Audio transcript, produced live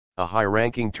A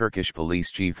high-ranking Turkish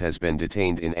police chief has been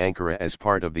detained in Ankara as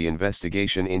part of the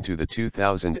investigation into the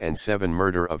 2007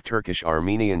 murder of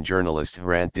Turkish-Armenian journalist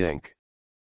Hrant Dink.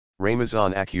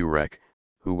 Ramazan Akyürek,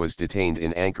 who was detained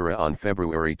in Ankara on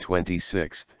February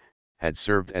 26, had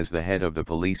served as the head of the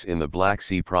police in the Black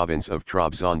Sea province of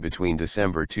Trabzon between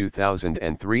December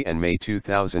 2003 and May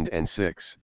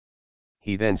 2006.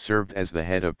 He then served as the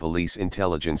head of police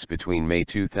intelligence between May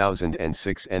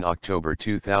 2006 and October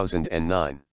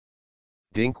 2009.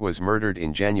 Dink was murdered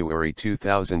in January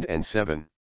 2007.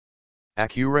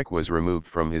 Akyürek was removed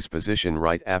from his position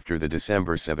right after the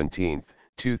December 17,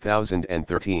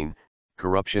 2013,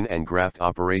 corruption and graft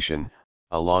operation,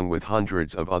 along with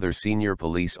hundreds of other senior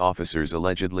police officers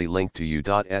allegedly linked to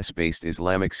U.S.-based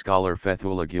Islamic scholar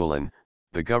Fethullah Gülen,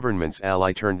 the government's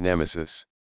ally-turned-nemesis.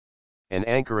 An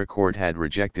Ankara court had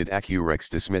rejected Akyürek's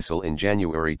dismissal in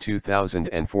January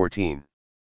 2014.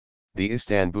 The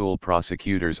Istanbul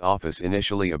prosecutor's office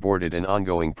initially aborted an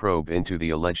ongoing probe into the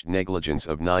alleged negligence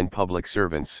of 9 public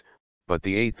servants, but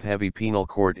the 8th Heavy Penal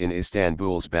Court in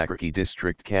Istanbul's Bakırköy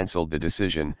district cancelled the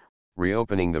decision,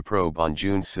 reopening the probe on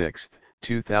June 6,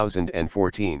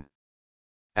 2014.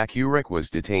 Akyürek was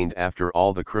detained after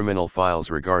all the criminal files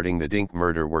regarding the Dink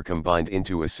murder were combined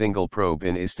into a single probe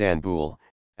in Istanbul,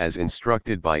 as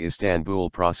instructed by Istanbul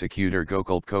prosecutor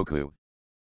Gökalp Koku.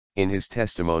 In his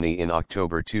testimony in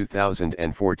October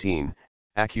 2014,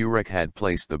 Akyürek had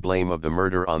placed the blame of the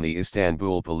murder on the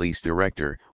Istanbul police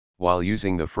director, while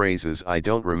using the phrases "I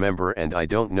don't remember" and "I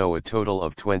don't know" a total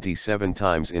of 27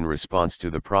 times in response to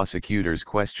the prosecutor's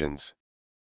questions.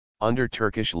 Under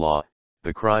Turkish law,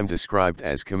 the crime described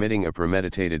as committing a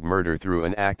premeditated murder through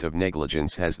an act of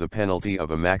negligence has the penalty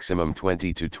of a maximum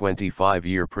 20 to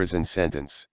 25-year prison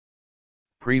sentence.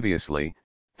 Previously,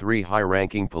 3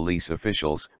 high-ranking police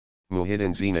officials,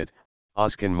 Muhyiddin Zeynat,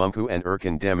 Özkan Mumcu and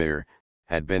Erkan Demir,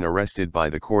 had been arrested by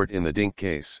the court in the Dink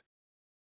case.